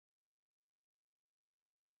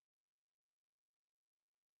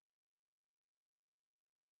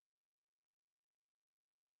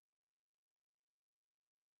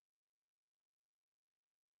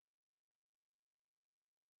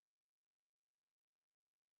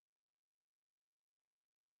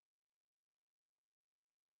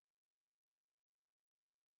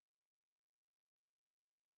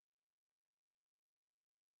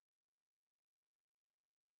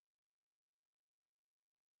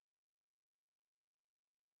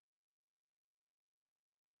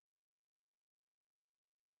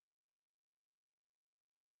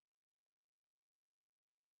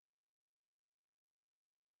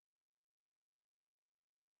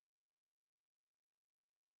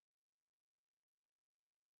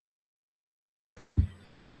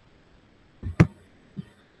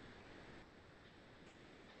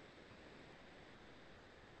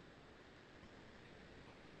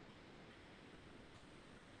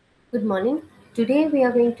Good morning. Today we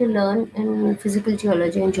are going to learn in physical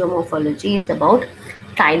geology and geomorphology it's about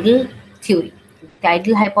tidal theory,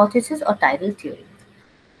 tidal hypothesis or tidal theory.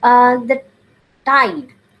 The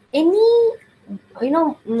tide, any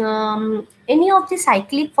any of the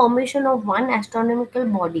cyclic formation of one astronomical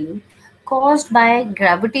body caused by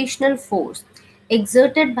gravitational force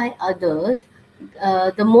exerted by others.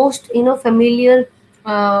 The most familiar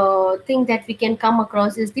thing that we can come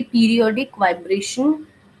across is the periodic vibration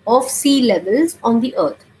of sea levels on the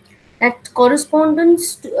earth that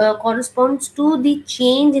corresponds to the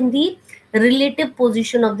change in the relative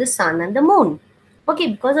position of the sun and the moon. Okay,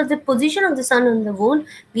 because of the position of the sun and the moon,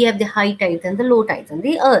 we have the high tides and the low tides on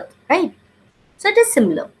the earth, right? So it is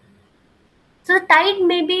similar. So the tide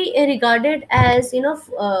may be regarded as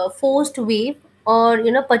forced wave, or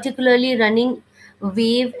particularly running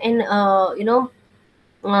wave, and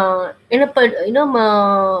in a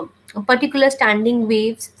particular standing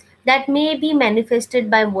waves that may be manifested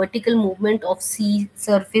by vertical movement of sea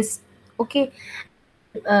surface. Okay,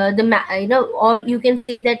 and or you can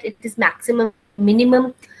say that it is maximum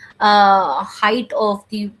minimum height of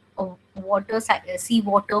the water, sea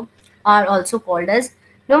water, are also called as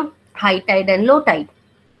high tide and low tide.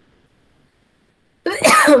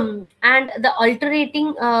 And the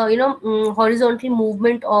alternating horizontal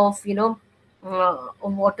movement of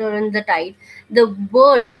water in the tide, the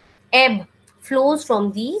word ebb flows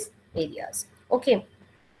from these areas. Okay,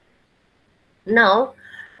 now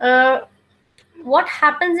what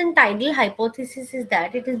happens in tidal hypothesis is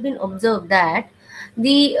that it has been observed that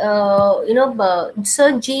the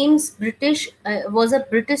Sir James British was a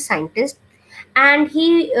British scientist, and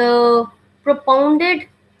he propounded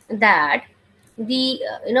that the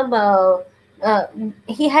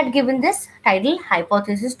he had given this tidal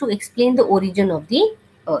hypothesis to explain the origin of the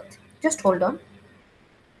earth. Just hold on.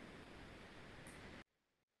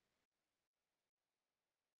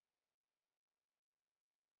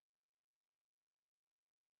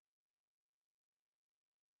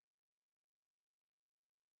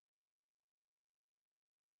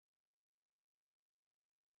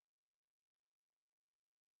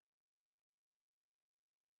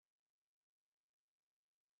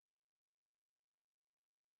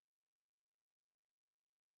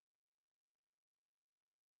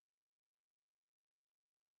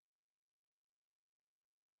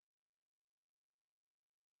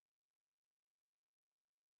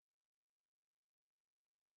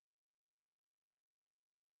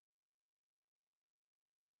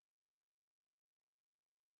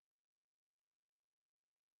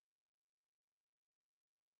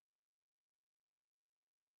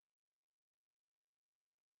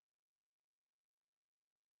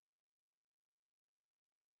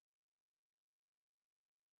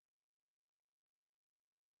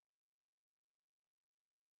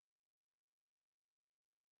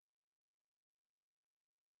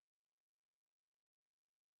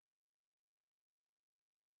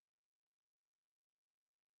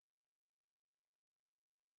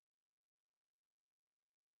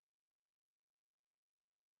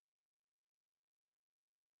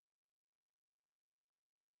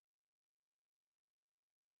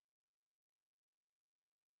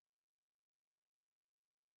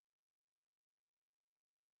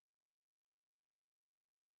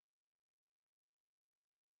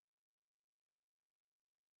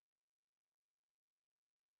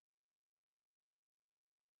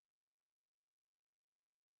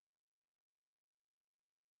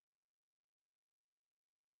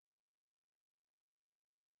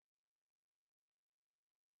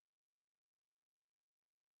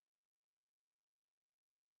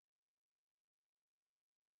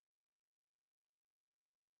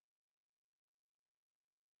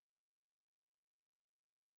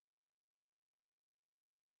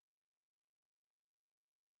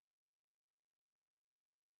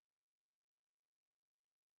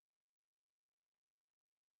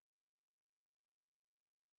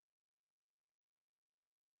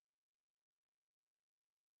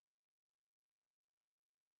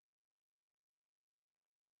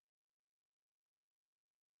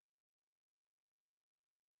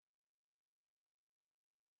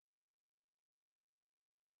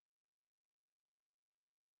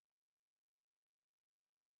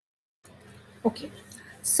 Okay,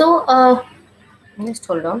 so just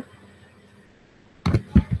hold on.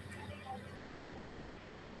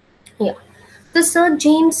 Yeah. So Sir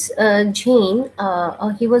James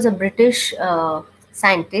he was a British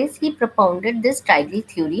scientist. He propounded this tidal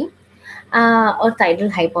theory or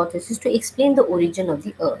tidal hypothesis to explain the origin of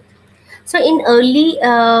the Earth. So in early,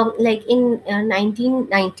 like in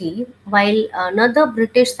 1990, while another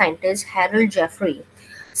British scientist, Harold Jeffrey,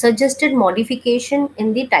 suggested modification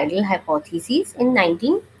in the tidal hypothesis in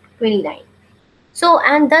 1929. So,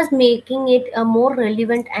 and thus making it a more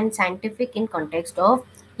relevant and scientific in context of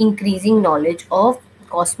increasing knowledge of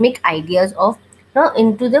cosmic ideas of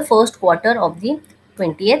into the first quarter of the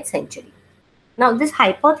 20th century. Now, this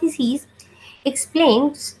hypothesis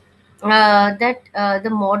explains that the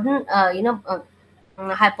modern,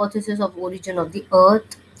 hypothesis of origin of the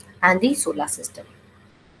Earth and the solar system.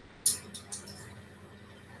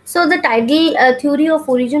 So the tidal theory of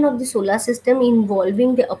origin of the solar system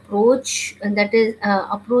involving the approach that is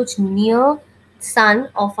approach near sun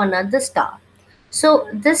of another star. So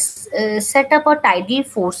this set up a tidal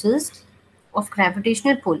forces of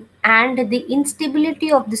gravitational pull, and the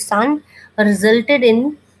instability of the sun resulted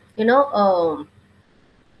in you know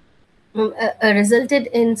resulted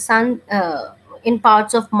in sun in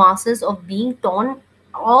parts of masses of being torn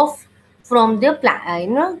off from the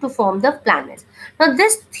to form the planets. Now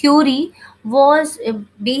this theory was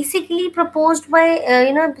basically proposed by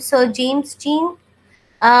Sir James Jean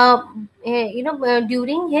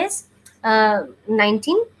during his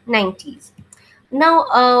 1990s.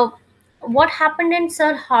 Now what happened, in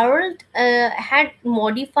Sir Harold had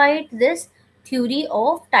modified this theory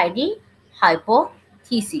of tidal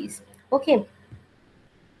hypotheses. Okay.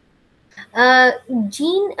 uh,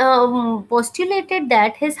 Jean postulated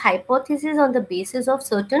that his hypothesis on the basis of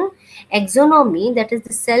certain axonomy, that is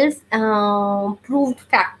the self-proved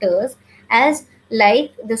factors, as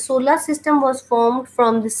like the solar system was formed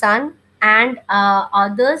from the sun and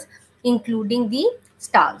others, including the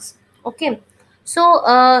stars. Okay,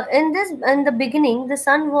 so in the beginning, the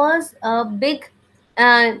sun was a big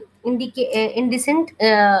indecent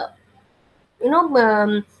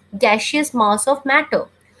gaseous mass of matter.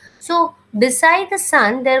 So beside the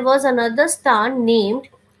sun there was another star named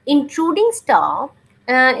intruding star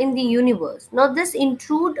in the universe. Now this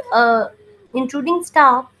intruding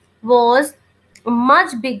star was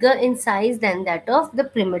much bigger in size than that of the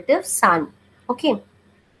primitive sun. Okay,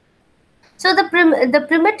 so the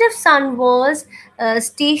primitive sun was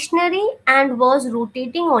stationary and was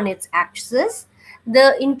rotating on its axis.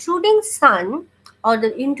 The intruding sun or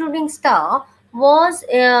the intruding star was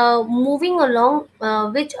moving along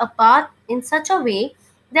which a path in such a way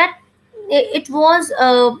that it was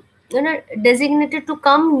designated to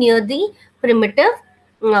come near the primitive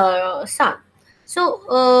sun.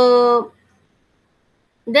 So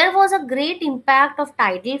there was a great impact of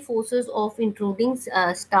tidal forces of intruding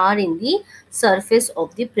star in the surface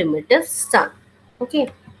of the primitive sun. Okay,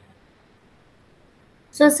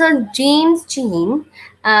 so Sir James Jean,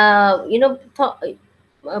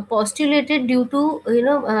 postulated due to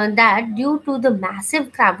that due to the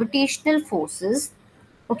massive gravitational forces.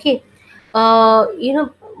 Okay,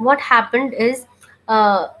 what happened is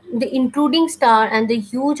the intruding star and the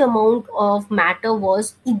huge amount of matter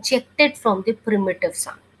was ejected from the primitive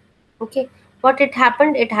sun. Okay, what it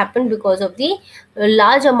happened because of the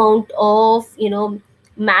large amount of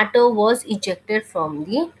matter was ejected from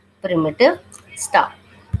the primitive star.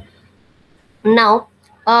 Now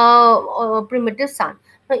primitive sun,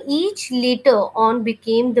 now each later on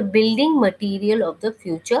became the building material of the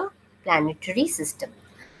future planetary system.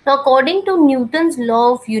 Now according to Newton's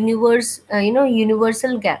law of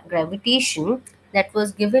universal gravitation, that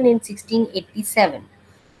was given in 1687.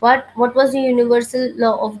 What was the universal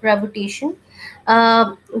law of gravitation?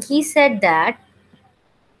 He said that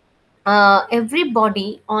every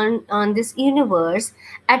body on this universe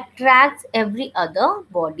attracts every other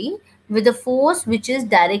body with a force which is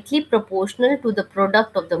directly proportional to the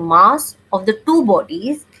product of the mass of the two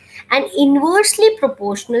bodies and inversely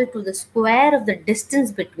proportional to the square of the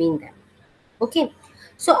distance between them. Okay,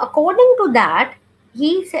 so according to that,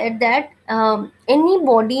 he said that any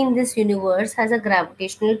body in this universe has a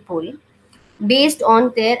gravitational pull based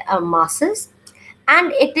on their masses,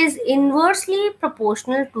 and it is inversely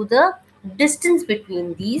proportional to the distance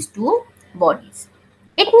between these two bodies.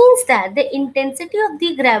 It means that the intensity of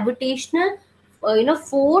the gravitational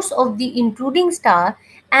force of the intruding star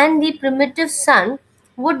and the primitive sun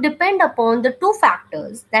would depend upon the two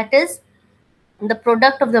factors, that is the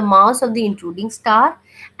product of the mass of the intruding star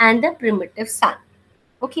and the primitive sun.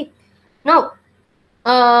 Okay, now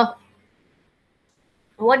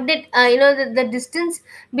what did the distance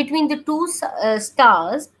between the two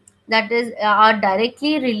stars, that is are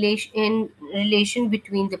directly relation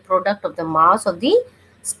between the product of the mass of the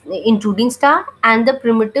intruding star and the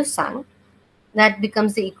primitive sun. That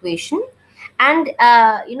becomes the equation. And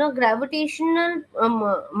gravitational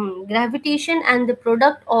gravitation and the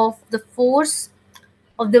product of the force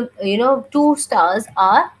of the two stars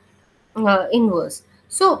are inverse.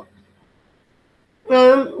 So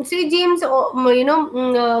See, James,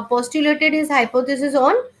 postulated his hypothesis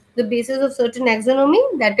on the basis of certain axionomy,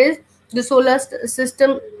 that is, the solar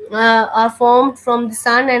system are formed from the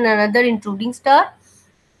sun and another intruding star.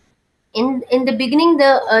 In the beginning,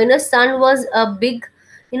 the sun was a big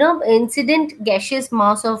incident gaseous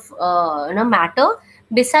mass of matter.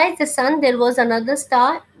 Besides the sun, there was another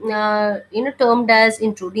star termed as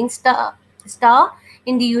intruding star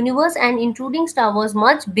in the universe, and intruding star was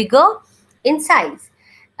much bigger in size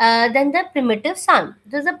than the primitive sun.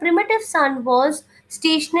 Thus the primitive sun was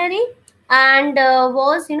stationary and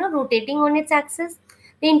was rotating on its axis.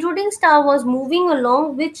 The intruding star was moving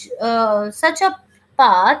along which such a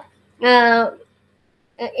path uh,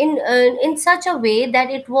 in such a way that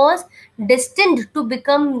it was destined to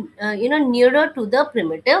become nearer to the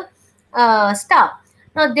primitive star.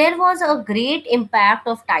 Now there was a great impact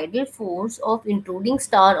of tidal force of intruding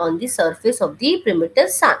star on the surface of the primitive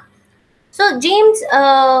sun. So James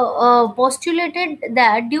postulated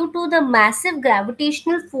that due to the massive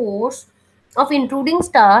gravitational force of intruding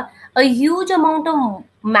star, a huge amount of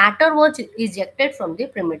matter was ejected from the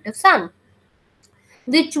primitive sun,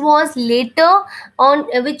 which later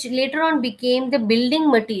on became the building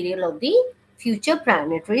material of the future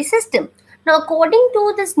planetary system. Now, according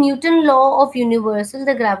to this Newton law of universal,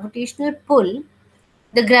 the gravitational pull,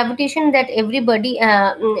 the gravitation that everybody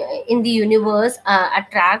in the universe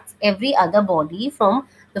attracts every other body from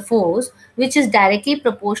the force, which is directly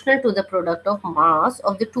proportional to the product of mass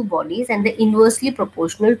of the two bodies and the inversely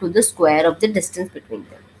proportional to the square of the distance between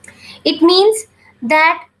them. It means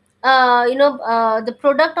that the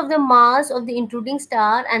product of the mass of the intruding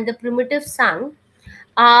star and the primitive sun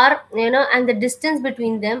are and the distance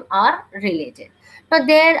between them are related. Now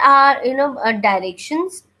there are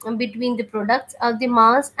directions between the products of the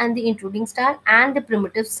mass and the intruding star and the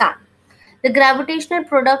primitive sun. The gravitational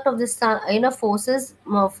product of the sun forces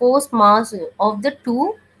force mass of the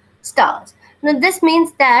two stars. Now this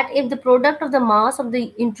means that if the product of the mass of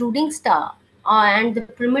the intruding star and the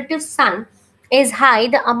primitive sun is high,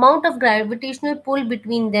 the amount of gravitational pull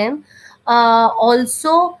between them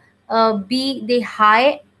also be the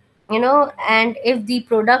high, and if the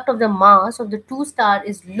product of the mass of the two star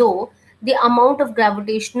is low, the amount of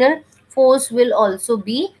gravitational force will also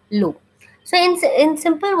be low. So in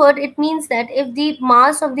simple word, it means that if the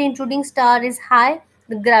mass of the intruding star is high,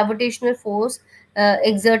 the gravitational force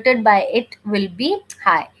exerted by it will be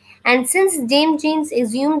high. And since James Jeans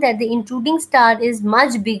assumed that the intruding star is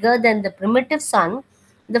much bigger than the primitive sun,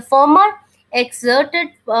 the former exerted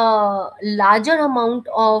larger amount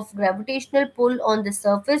of gravitational pull on the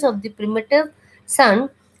surface of the primitive sun,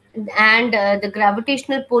 and the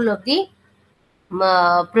gravitational pull of the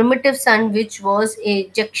primitive sun, which was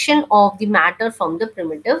ejection of the matter from the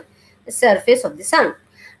primitive surface of the sun.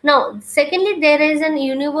 Now, secondly, there is an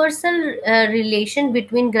universal relation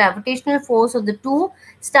between gravitational force of the two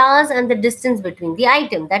stars and the distance between the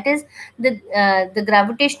item. That is, the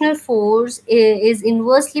gravitational force is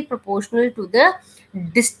inversely proportional to the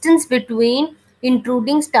distance between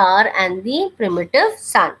intruding star and the primitive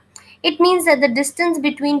sun. It means that the distance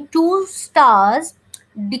between two stars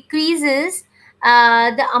decreases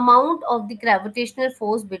the amount of the gravitational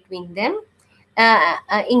force between them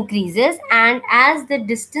increases, and as the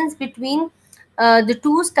distance between the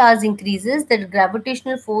two stars increases, the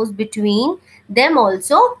gravitational force between them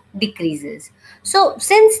also decreases. So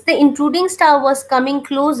since the intruding star was coming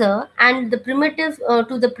closer and the primitive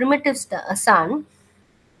to the primitive sun,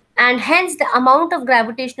 and hence the amount of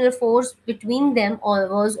gravitational force between them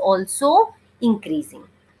was also increasing.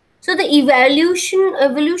 So the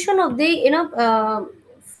evolution of the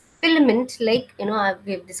filament, like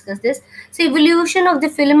we have discussed this. So evolution of the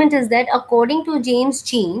filament is that according to James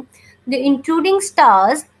Jean, the intruding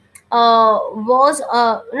stars was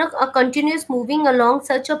a continuous moving along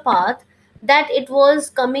such a path that it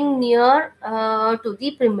was coming near to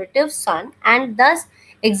the primitive sun, and thus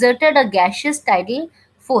exerted a gaseous tidal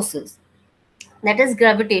forces, that is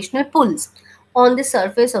gravitational pulls, on the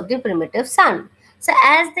surface of the primitive sun. So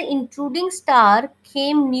as the intruding star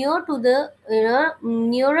came near to the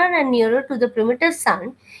nearer and nearer to the primitive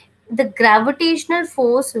sun, the gravitational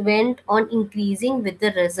force went on increasing, with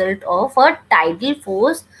the result of a tidal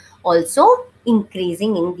force also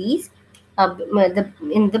increasing in these in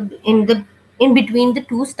between the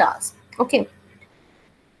two stars. Okay.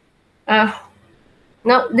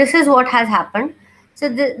 Now this is what has happened. So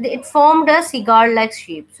it formed a cigar-like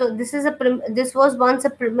shape. So this was once a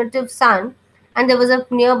primitive sun, and there was a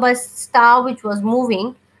nearby star which was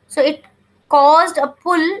moving. So it caused a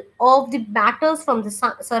pull of the matters from the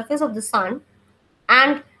surface of the sun,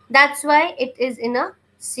 and that's why it is in a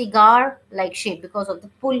cigar like shape because of the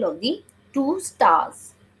pull of the two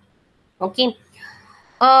stars. Okay.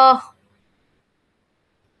 uh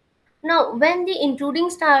Now, when the intruding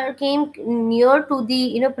star came near to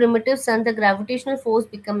the primitive sun, the gravitational force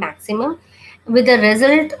became maximum, with the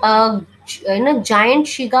result giant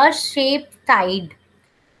cigar-shaped tide,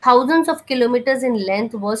 thousands of kilometers in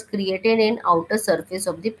length, was created in outer surface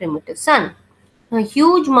of the primitive sun. A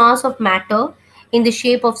huge mass of matter in the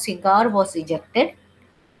shape of cigar was ejected,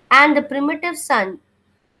 and the primitive sun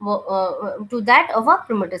to that of a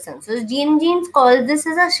primitive sun. So Jeans called this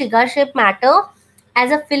as a cigar-shaped matter, as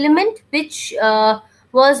a filament which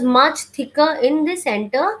was much thicker in the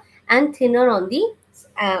center and thinner on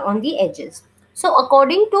the edges. So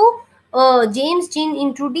according to James Jean,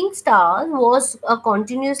 intruding star was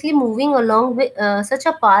continuously moving along with such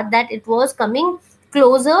a path that it was coming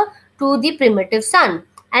closer to the primitive sun,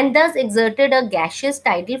 and thus exerted a gaseous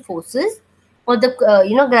tidal forces or the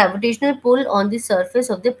gravitational pull on the surface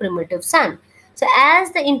of the primitive sun. So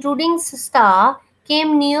as the intruding star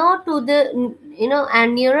came near to the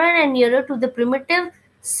and nearer to the primitive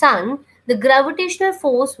sun, the gravitational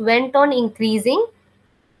force went on increasing,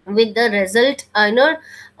 with the result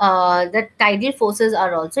the tidal forces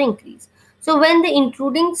are also increased. So when the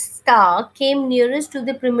intruding star came nearest to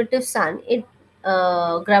the primitive sun, it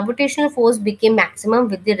gravitational force became maximum,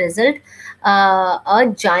 with the result a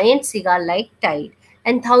giant cigar like tide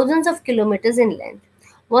and thousands of kilometers in length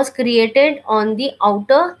was created on the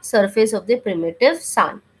outer surface of the primitive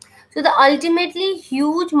sun. So the ultimately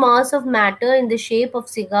huge mass of matter in the shape of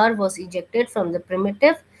cigar was ejected from the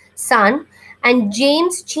primitive sun, and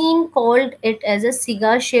James Cheen called it as a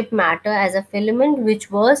cigar-shaped matter, as a filament which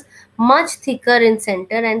was much thicker in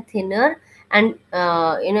center and thinner, and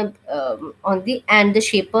on the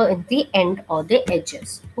shaper in the end or the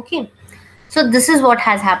edges. Okay. So this is what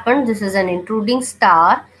has happened. This is an intruding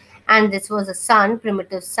star, and this was a sun,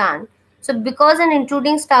 primitive sun. So because an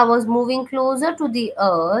intruding star was moving closer to the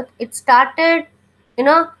earth, it started, you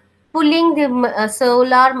know, pulling the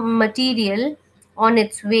solar material on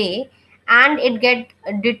its way, and it get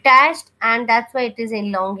detached, and that's why it is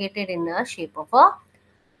elongated in a shape of a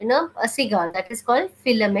cigar. That is called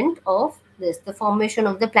filament of this, the formation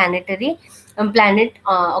of the planetary planet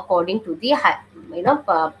according to the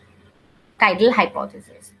tidal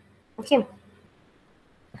hypothesis. Okay.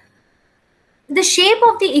 The shape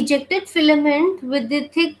of the ejected filament with the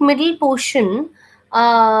thick middle portion,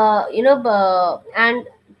 and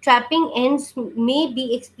trapping ends may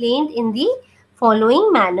be explained in the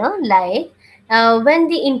following manner, like when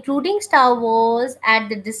the intruding star was at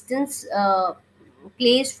the distance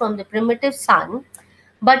placed from the primitive sun,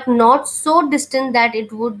 but not so distant that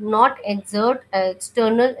it would not exert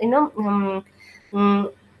external,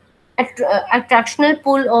 attractional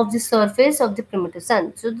pull of the surface of the primitive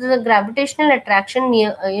sun. So the gravitational attraction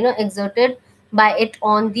exerted by it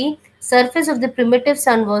on the surface of the primitive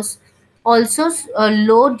sun was also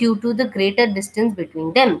low due to the greater distance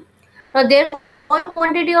between them. Now therefore, small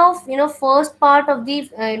quantity of first part of the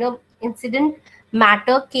incident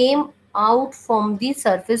matter came out from the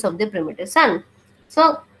surface of the primitive sun.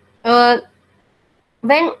 So uh,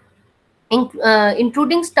 when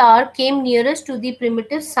intruding star came nearest to the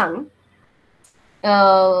primitive sun,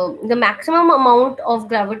 the maximum amount of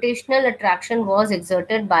gravitational attraction was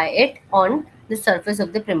exerted by it on the surface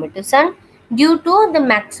of the primitive sun. Due to the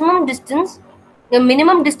maximum distance, the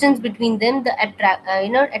minimum distance between them, the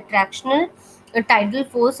attractional tidal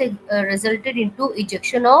force resulted into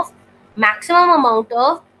ejection of maximum amount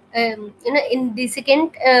of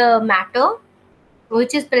insignificant matter,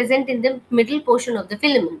 which is present in the middle portion of the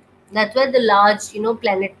filament. That's why the large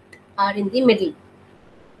planet are in the middle.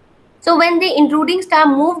 So when the intruding star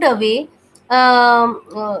moved away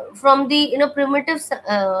from the primitive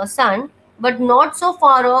sun, but not so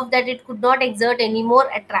far off that it could not exert any more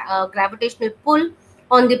gravitational pull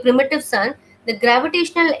on the primitive sun, the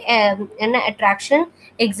gravitational attraction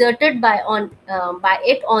exerted by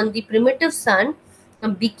it on the primitive sun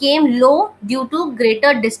became low due to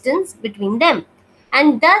greater distance between them,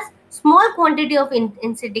 and thus small quantity of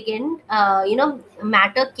insignificant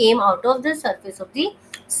matter came out of the surface of the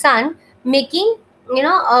sun, making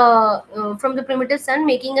from the primitive sun,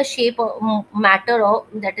 making a shape of matter of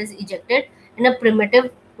that is ejected in a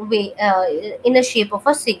primitive way, in a shape of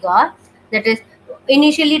a cigar. That is,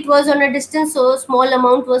 initially it was on a distance, so small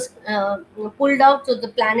amount was pulled out, so the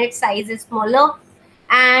planet size is smaller,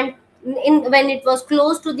 and when it was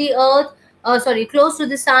close to the earth, close to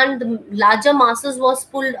the sun, the larger masses was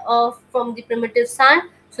pulled off from the primitive sun,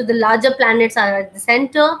 so the larger planets are at the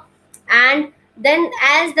center, and Then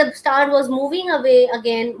as the star was moving away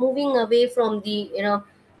again, moving away from the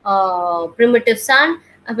primitive sun,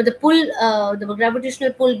 but the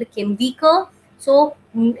gravitational pull became weaker. So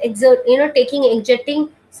taking ejecting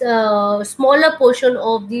smaller portion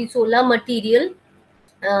of the solar material,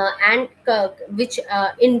 and which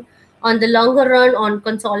in on the longer run, on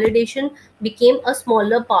consolidation, became a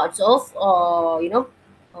smaller parts of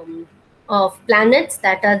um, of planets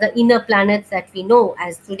that are the inner planets that we know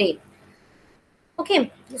as today.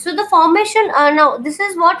 Okay, so the formation, now this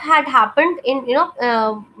is what had happened in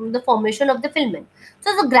the formation of the filament.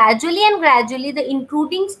 So gradually the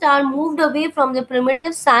intruding star moved away from the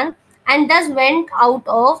primitive sun and thus went out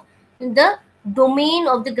of the domain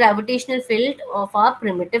of the gravitational field of our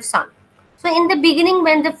primitive sun. So in the beginning,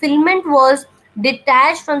 when the filament was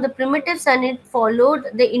detached from the primitive sun, it followed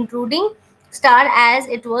the intruding star as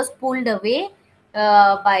it was pulled away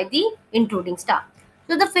by the intruding star.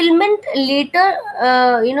 So the filament later,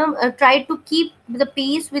 tried to keep the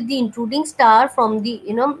pace with the intruding star from the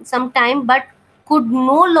some time, but could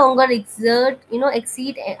no longer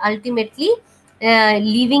exceed, ultimately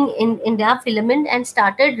leaving in their filament and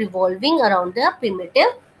started revolving around the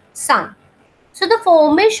primitive sun. So the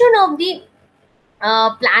formation of the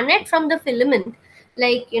planet from the filament,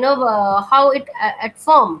 like how it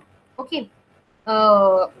formed. Okay,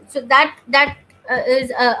 so that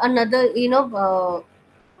is another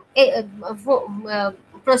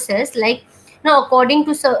process. Like now, according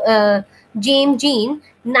to James Jean,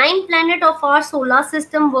 9 planets of our solar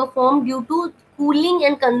system were formed due to cooling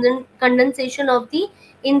and condensation of the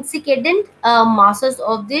incandescent masses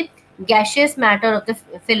of the gaseous matter of the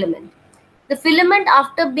filament. The filament,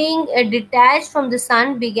 after being detached from the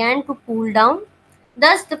sun, began to cool down.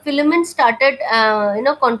 Thus, the filament started,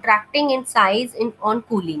 contracting in size on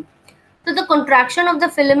cooling. So, the contraction of the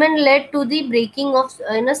filament led to the breaking of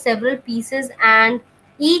several pieces, and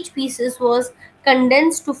each pieces was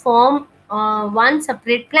condensed to form one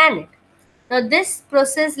separate planet. Now, this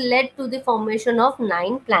process led to the formation of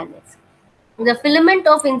 9 planets. The filament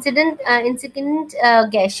of incandescent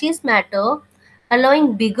gaseous matter,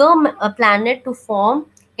 allowing bigger planet to form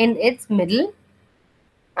in its middle,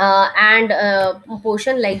 and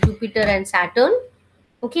portion like Jupiter and Saturn.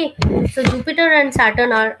 Okay, so Jupiter and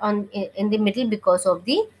Saturn are in the middle because of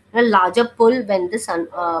the larger pull when the sun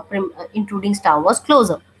intruding star was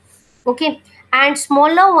closer. Okay, and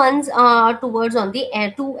smaller ones are towards on the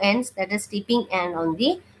two ends, that is steeping end on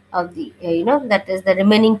the of the that is the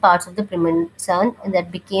remaining parts of the primitive sun, and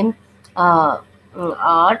that became uh,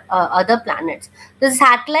 are other planets. The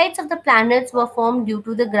satellites of the planets were formed due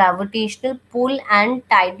to the gravitational pull and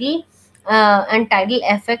tidal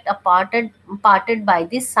effect imparted by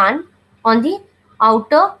the sun on the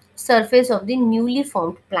outer surface of the newly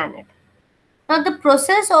formed planet. Now, the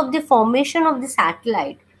process of the formation of the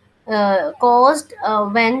satellite caused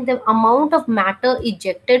when the amount of matter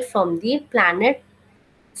ejected from the planet,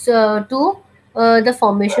 so to the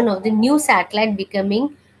formation of the new satellite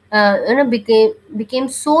became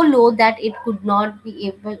so low that it could not be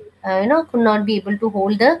able to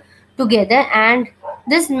hold the together, and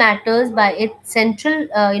this matters by its central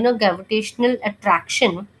gravitational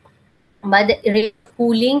attraction, by the rate of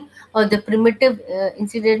cooling of the primitive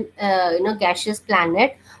incident gaseous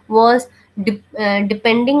planet was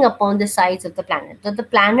depending upon the size of the planet. So the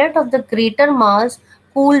planet of the greater mass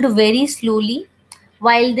cooled very slowly,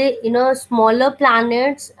 while the smaller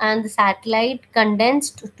planets and the satellite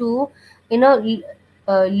condensed to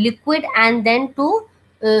liquid and then to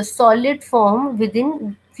solid form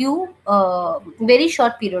within few very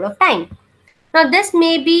short period of time. Now, this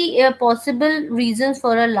may be a possible reasons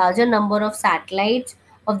for a larger number of satellites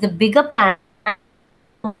of the bigger planets.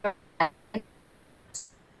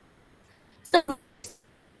 So,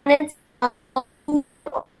 planets are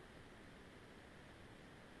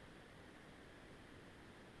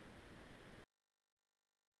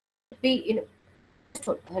be, just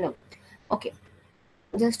okay,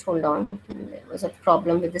 just hold on. There was a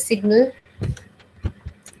problem with the signal.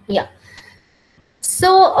 Yeah.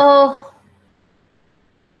 So,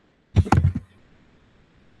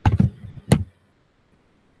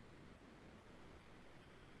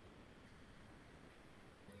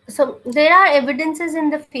 so there are evidences in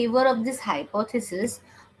the favor of this hypothesis.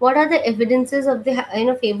 What are the evidences of the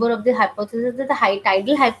favor of the hypothesis? That the high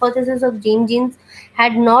tidal hypothesis of James Jeans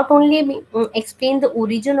had not only explained the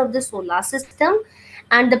origin of the solar system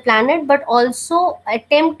and the planet, but also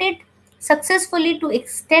attempted successfully to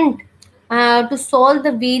extend to solve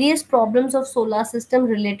the various problems of solar system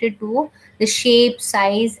related to the shape,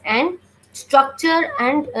 size, and structure,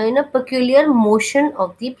 and peculiar motion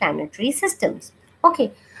of the planetary systems.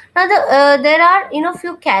 Okay, Now there are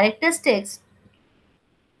few characteristics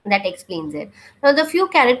that explains it. Now the few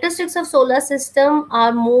characteristics of solar system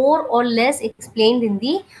are more or less explained in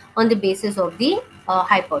the on the basis of the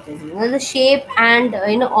hypothesis. The shape and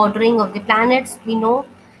ordering of the planets we know,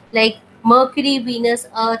 like Mercury, Venus,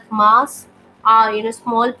 Earth, Mars are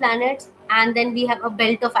small planets, and then we have a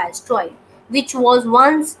belt of asteroid which was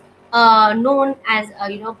once known as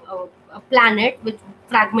a planet which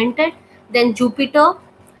fragmented. Then Jupiter,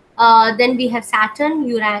 then we have Saturn,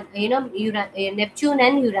 Neptune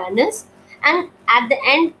and Uranus, and at the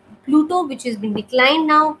end Pluto, which has been declined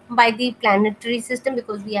now by the planetary system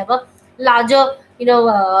because we have a larger,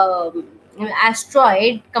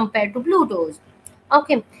 asteroid compared to Pluto's.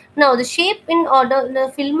 Okay, now the shape in order,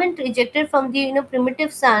 the filament ejected from the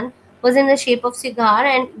primitive sun was in the shape of cigar,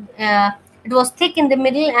 and it was thick in the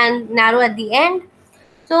middle and narrow at the end.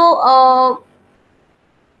 So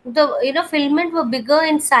the filament were bigger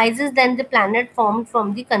in sizes than the planet formed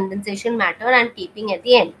from the condensation matter and keeping at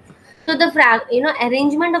the end. So the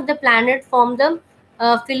arrangement of the planet formed the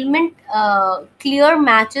filament clear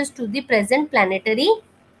matches to the present planetary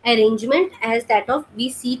arrangement as that of we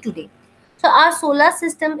see today. So our solar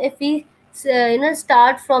system, if we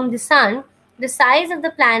start from the sun, the size of the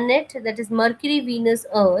planet, that is Mercury, Venus,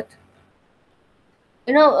 Earth,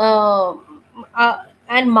 you know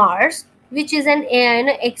and Mars, which is an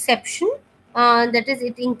exception, that is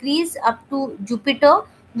it increased up to Jupiter,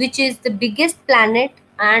 which is the biggest planet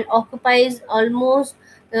and occupies almost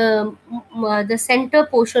the center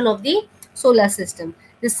portion of the solar system.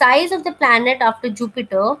 The size of the planet after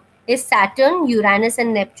Jupiter is Saturn, Uranus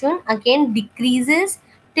and Neptune, again decreases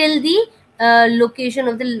till the location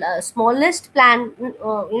of the smallest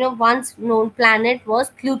once known planet was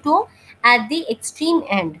Pluto at the extreme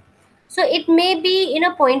end. So it may be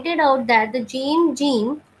pointed out that the James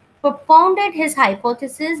Jean propounded his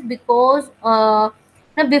hypothesis because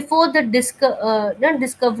before the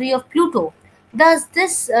discovery of Pluto. Thus,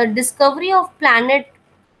 this discovery of planet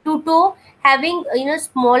Pluto having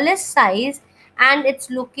smallest size and its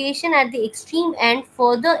location at the extreme end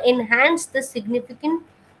further enhanced the significance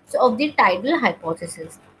of the tidal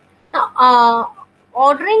hypothesis. Now,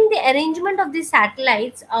 ordering the arrangement of the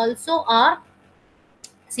satellites also are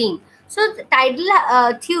seen. So the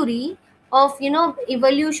tidal theory of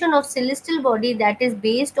evolution of celestial body, that is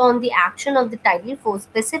based on the action of the tidal force,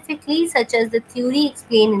 specifically such as the theory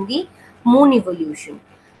explained in the moon evolution.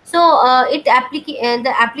 So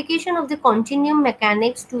the application of the continuum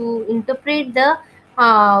mechanics to interpret the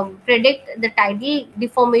predict the tidal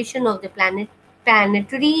deformation of the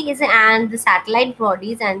planetaries and the satellite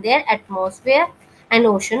bodies and their atmosphere and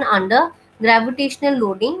ocean under gravitational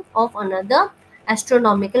loading of another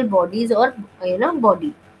astronomical bodies or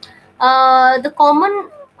body. The common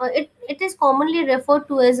it is commonly referred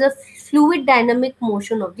to as a fluid dynamic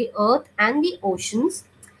motion of the earth and the oceans.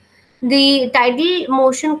 The tidal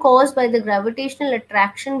motion caused by the gravitational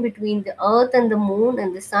attraction between the earth and the moon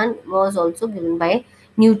and the sun was also given by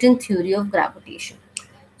Newton theory of gravitation.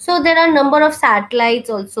 So there are a number of satellites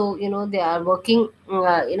also, they are working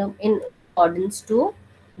in accordance to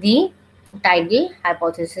the tidal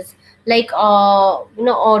hypothesis, like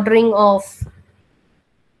ordering uh,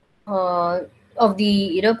 of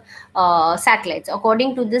the satellites.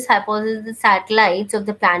 According to this hypothesis, the satellites of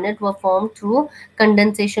the planet were formed through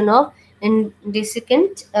condensation of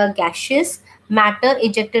incandescent gaseous matter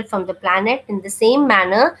ejected from the planet in the same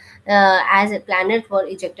manner as a planet were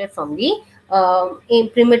ejected from the a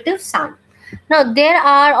primitive sun. Now there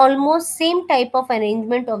are almost same type of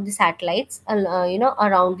arrangement of the satellites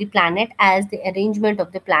around the planet as the arrangement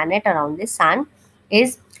of the planet around the sun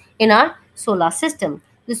is in our solar system.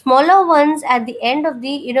 The smaller ones at the end of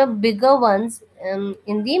the bigger ones in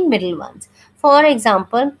the middle ones. For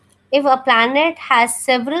example, if a planet has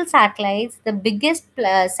several satellites, the biggest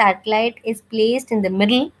satellite is placed in the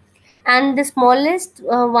middle and the smallest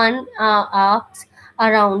one arcs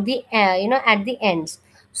around the at the ends.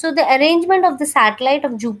 So the arrangement of the satellite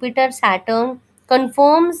of Jupiter, Saturn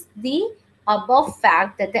confirms the above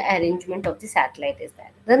fact that the arrangement of the satellite is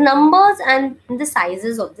that the numbers and the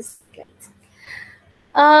sizes of the satellites.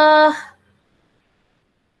 uh,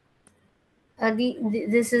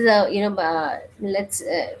 this is a let's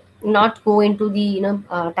not go into the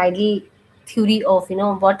tidal theory of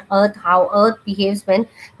what earth how earth behaves when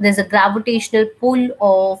there's a gravitational pull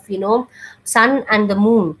of sun and the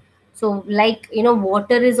moon. So like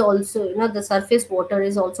water is also the surface water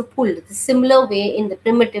is also pulled the similar way in the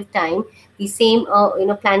primitive time. The same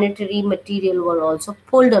planetary material were also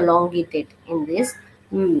pulled along it in this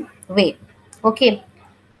way. Okay.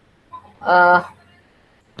 uh,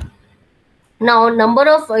 Now, number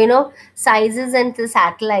of sizes and the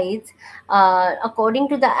satellites, according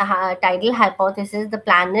to the tidal hypothesis, the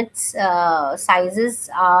planets sizes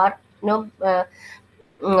are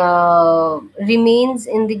remains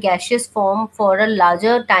in the gaseous form for a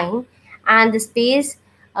larger time, and the space,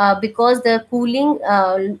 because the cooling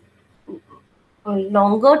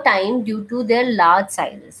longer time due to their large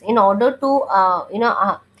sizes. In order to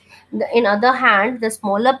in other hand, the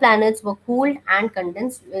smaller planets were cooled and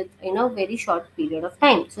condensed with very short period of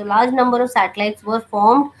time. So large number of satellites were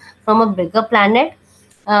formed from a bigger planet,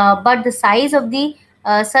 but the size of the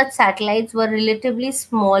such satellites were relatively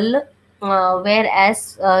small,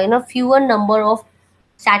 whereas fewer number of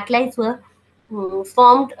satellites were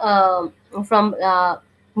formed from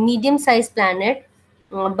medium-sized planet,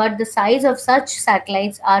 but the size of such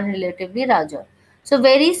satellites are relatively larger. So,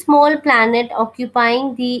 very small planet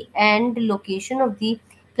occupying the end location of the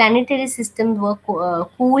planetary system were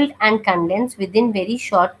cooled and condensed within very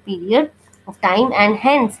short period of time, and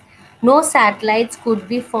hence no satellites could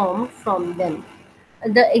be formed from them.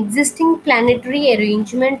 The existing planetary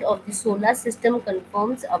arrangement of the solar system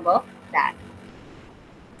confirms above that.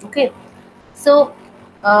 Okay, so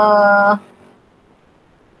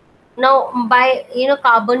now by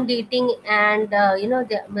carbon dating and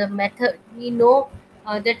the method, we know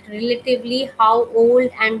that relatively how old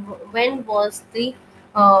and when was the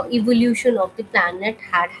evolution of the planet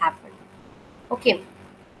had happened. Okay,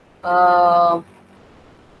 uh,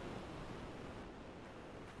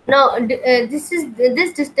 now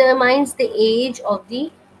this determines the age of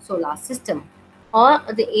the solar system, or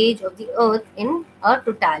the age of the earth in a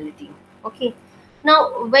totality. Okay,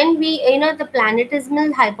 now when we the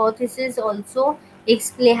planetesimal hypothesis also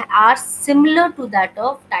explain are similar to that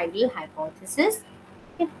of tidal hypothesis.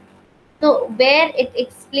 Okay. So where it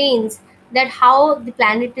explains that how the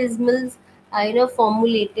planetesimals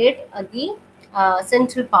formulated the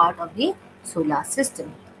central part of the solar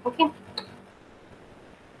system. Okay,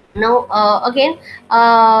 now again,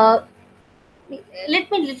 let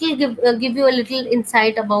me little give you a little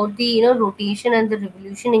insight about the rotation and the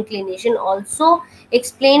revolution inclination, also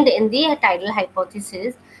explained in the tidal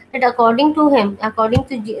hypothesis. That according to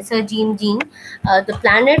Sir Jean Jean, the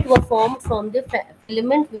planet were formed from the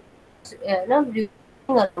filament which was, revolving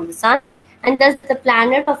around the sun, and thus the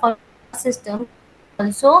planet of our system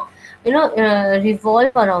also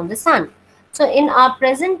revolve around the sun. So in our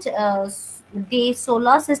present day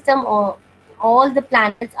solar system, or all the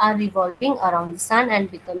planets are revolving around the sun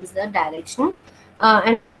and becomes the direction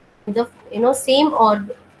and the same or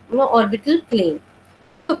orbital plane.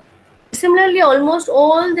 So similarly, almost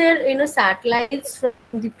all their satellites from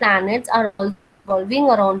the planets are also revolving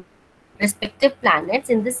around respective planets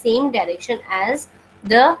in the same direction as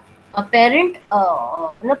the apparent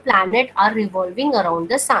planet are revolving around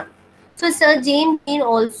the sun. So Sir James Dean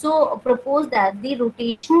also proposed that the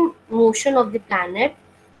rotation motion of the planet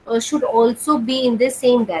should also be in the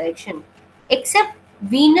same direction. Except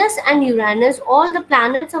Venus and Uranus, all the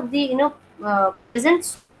planets of the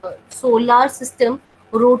present solar system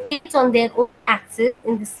rotates on their own axis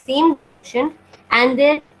in the same direction, and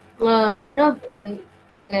their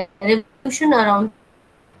revolution around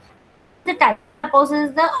the tidal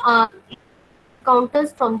hypothesis, the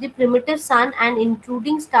encounters from the primitive sun and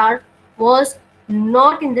intruding star was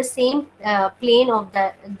not in the same plane of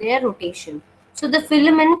their rotation. So the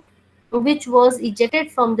filament which was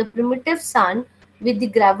ejected from the primitive sun with the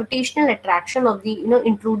gravitational attraction of the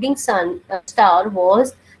intruding sun star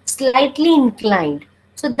was slightly inclined.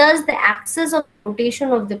 So thus the axis of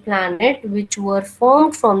rotation of the planet which were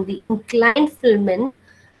formed from the inclined filament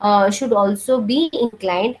should also be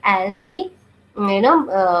inclined as it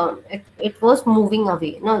was moving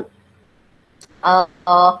away.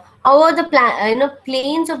 However, the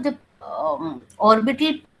planes of the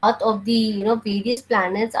orbital path of the various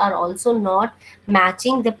planets are also not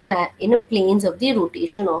matching the planes of the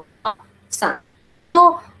rotation of the sun.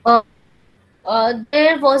 So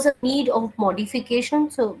there was a need of modification.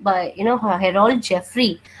 So by Harold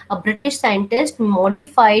Jeffrey, a British scientist,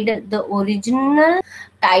 modified the original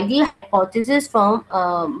tidal hypothesis from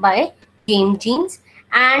by James Jeans,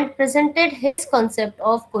 and presented his concept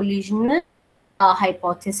of collisional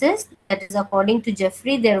hypothesis. That is, according to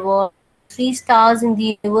Jeffrey, there were 3 stars in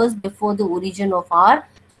the universe before the origin of our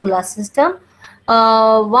solar system.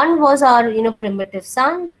 One was our primitive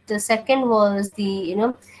sun. The second was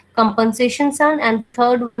the compensation sun, and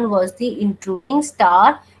third one was the intruding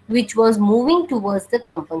star, which was moving towards the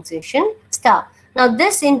compensation star. Now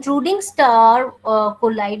this intruding star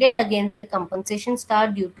collided against the compensation star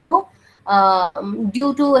due to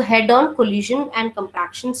head-on collision, and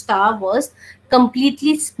compaction star was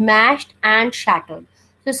completely smashed and shattered.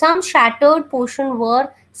 So some shattered portion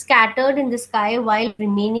were scattered in the sky, while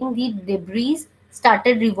remaining the debris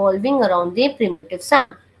started revolving around the primitive sun.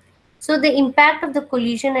 So the impact of the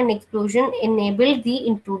collision and explosion enabled the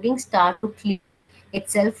intruding star to clear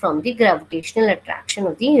itself from the gravitational attraction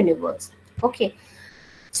of the universe. Okay,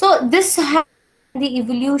 so this has the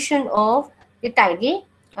evolution of the tidal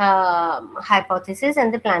hypothesis,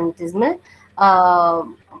 and the planetesimal uh,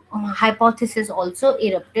 hypothesis also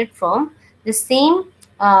erupted from the same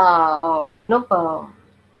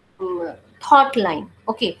thought line.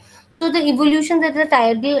 Okay, so the evolution that the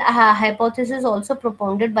tidal hypothesis, also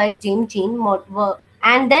propounded by James Jean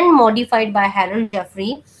and then modified by Harold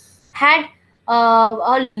Jeffrey, had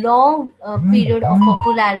a long period of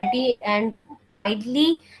popularity and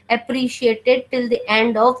widely appreciated till the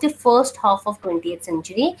end of the first half of 20th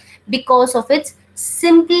century because of its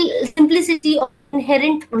simplicity of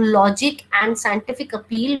inherent logic and scientific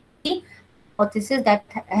appeal to the hypothesis that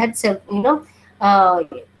had uh,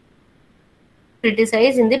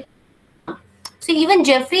 criticized in the. So even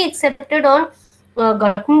Jeffrey accepted on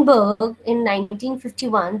Gutenberg in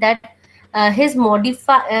 1951 that his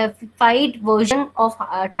modified version of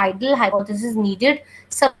tidal hypothesis needed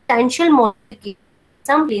substantial modification.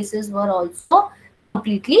 Some places were also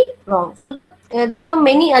completely wrong. So, there were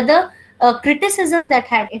many other criticisms that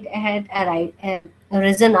had arrived,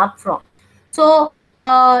 risen up from. So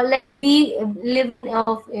like we live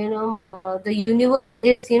of the universe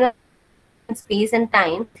is space and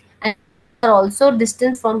time, and are also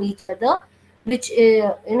distant from each other, which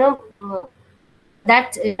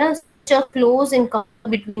that such a close encounter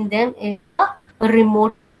between them is a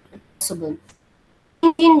remote possible.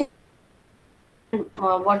 In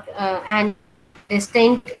what and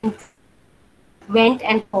distinct went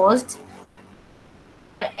and paused,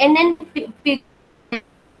 and then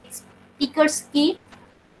speakers key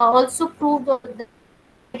also proved the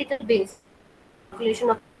theoretical base calculation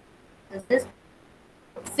of this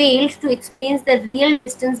failed to explain the real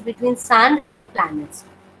distance between sun and planets,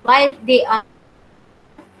 why they are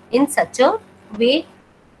in such a way,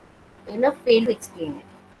 fail to explain it.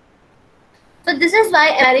 So this is why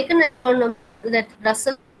American astronomer that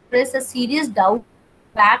Russell expressed a serious doubt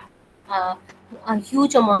back a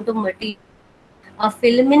huge amount of material, a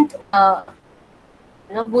filament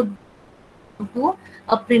would to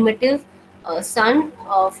a primitive sun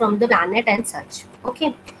from the planet and such.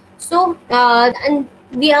 Okay, so and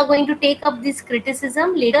we are going to take up this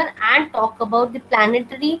criticism later and talk about the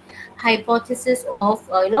planetary hypothesis of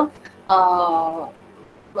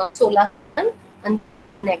solar sun in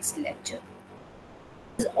the next lecture.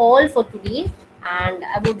 This is all for today, and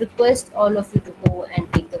I would request all of you to go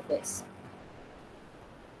and take the quiz.